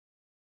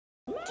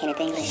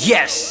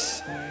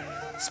Yes!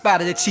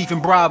 Spider the Chief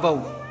and Bravo.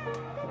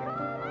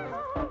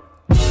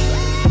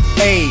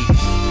 Hey,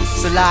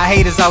 it's a lot of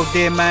haters out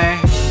there, man.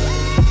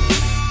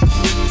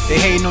 They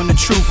hating on the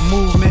truth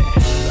movement.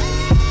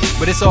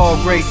 But it's all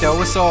great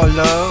though, it's all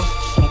love.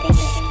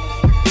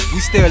 We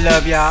still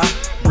love y'all,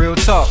 real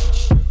talk.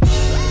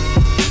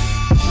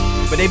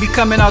 But they be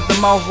coming out the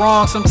mouth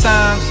wrong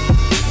sometimes.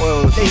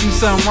 Well, they do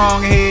something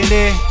wrong here and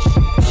there.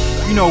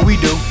 You know what we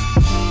do.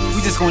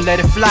 We just gonna let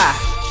it fly.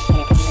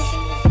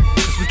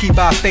 Cause we keep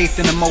our faith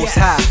in the Most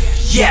High.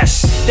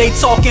 Yes, they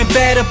talking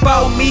bad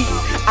about me,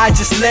 I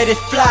just let it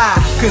fly.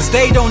 Cause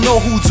they don't know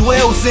who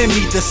dwells in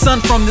me, the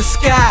sun from the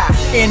sky.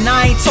 And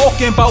I ain't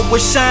talking about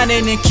what's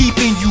shining and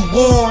keeping you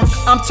warm.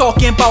 I'm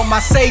talking about my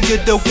Savior,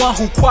 the one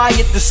who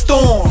quiet the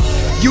storm.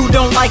 You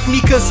don't like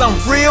me cause I'm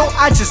real,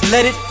 I just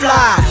let it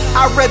fly.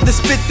 I'd rather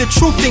spit the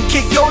truth than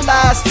kick your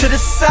lies to the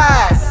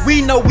side.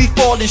 We know we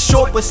falling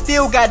short, but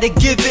still gotta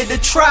give it a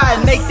try.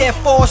 Make that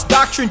false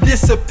doctrine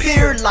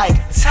disappear like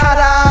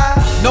ta-da.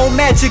 No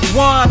magic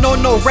wand,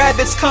 no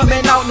rabbits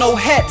coming out, no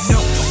hats.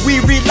 We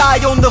rely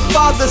on the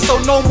Father, so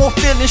no more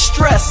feeling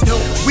stressed.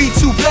 We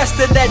too blessed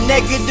to let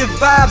negative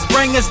vibes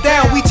bring us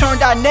down. We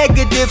turned our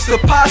negatives to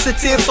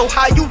positive, so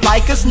how you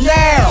like us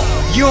now?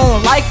 You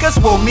don't like us?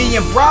 Well, me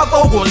and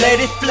Bravo gon' let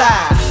it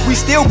fly. We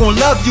still gon'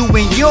 love you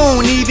and you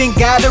don't even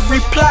gotta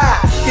reply.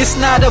 It's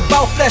not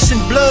about flesh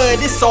and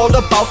blood, it's all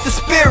about the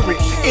spirit.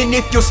 And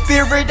if your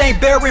spirit ain't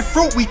bearing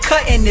fruit, we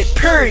cutting it,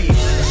 period.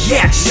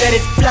 Yes, let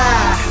it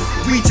fly,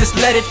 we just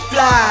let it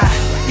fly.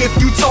 If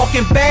you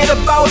talking bad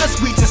about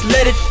us, we just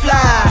let it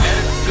fly.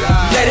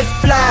 Let it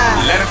fly,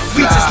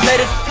 we just let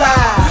it fly.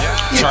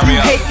 If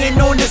you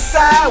hating on the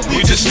side,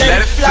 we just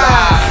let it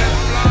fly.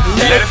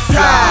 Let it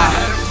fly,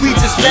 we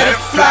just let it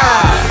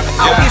fly.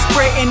 Out here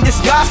spreading this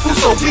gospel,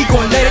 so we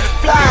gon' let it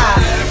fly.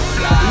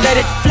 Let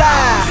it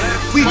fly,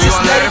 we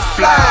just let it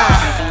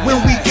fly. When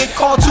we get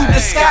called to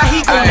the sky, he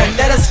gonna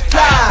let us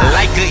fly.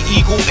 Like an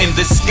eagle in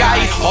the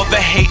sky, all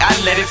the hate I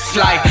let it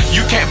fly.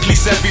 You can't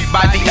please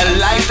everybody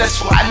alive,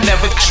 that's why I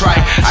never try.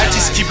 I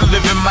just keep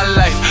living my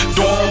life,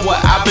 doing what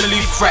I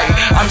believe right.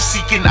 I'm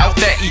seeking out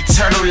that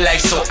eternal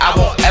life, so I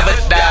won't ever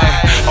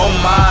die. Oh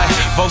my,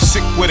 vote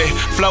sick with it,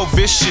 flow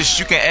vicious,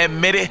 you can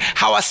admit it.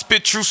 How I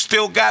spit truth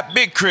still got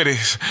big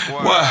critics.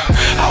 What?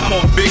 I'm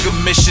on bigger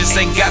missions,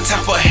 ain't got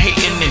time for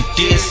hating and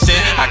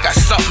dissing. I got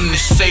something to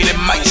say that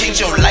might change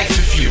your life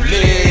if you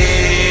listen.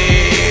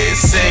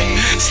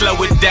 Slow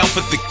it down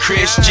for the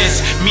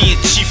Christians. Me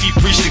and Chiefy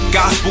preach the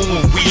gospel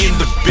when we in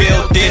the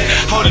building.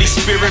 Holy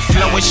Spirit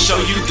flow and show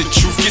you the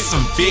truth, get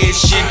some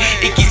vision.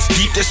 It gets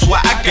deep, that's why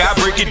I gotta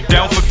break it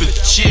down for the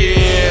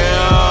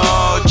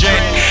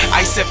children.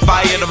 I set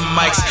fire to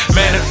mics,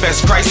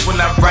 manifest Christ when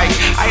I write.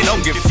 I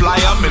don't get fly,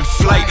 I'm in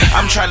flight.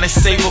 I'm trying to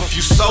save a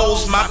few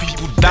souls, my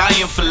people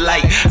dying for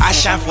light. I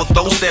shine for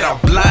those that are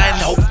blind,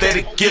 hope that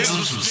it gives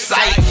them some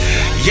sight.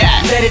 Yeah,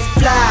 let it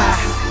fly,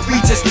 we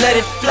just let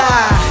it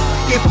fly.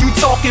 If you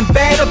talking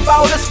bad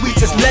about us, we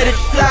just let it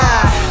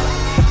fly.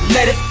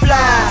 Let it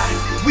fly,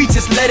 we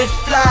just let it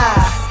fly.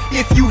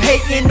 If you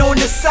hating on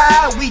the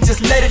side, we just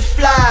let it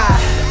fly.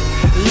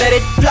 Let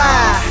it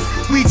fly,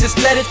 we just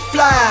let it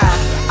fly.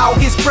 Out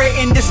here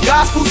spreading this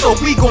gospel, so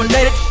we gon'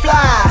 let it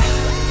fly.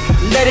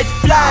 Let it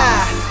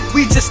fly,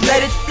 we just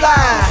let it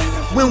fly.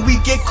 When we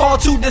get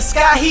called to the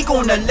sky, he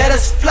gonna let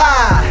us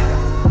fly.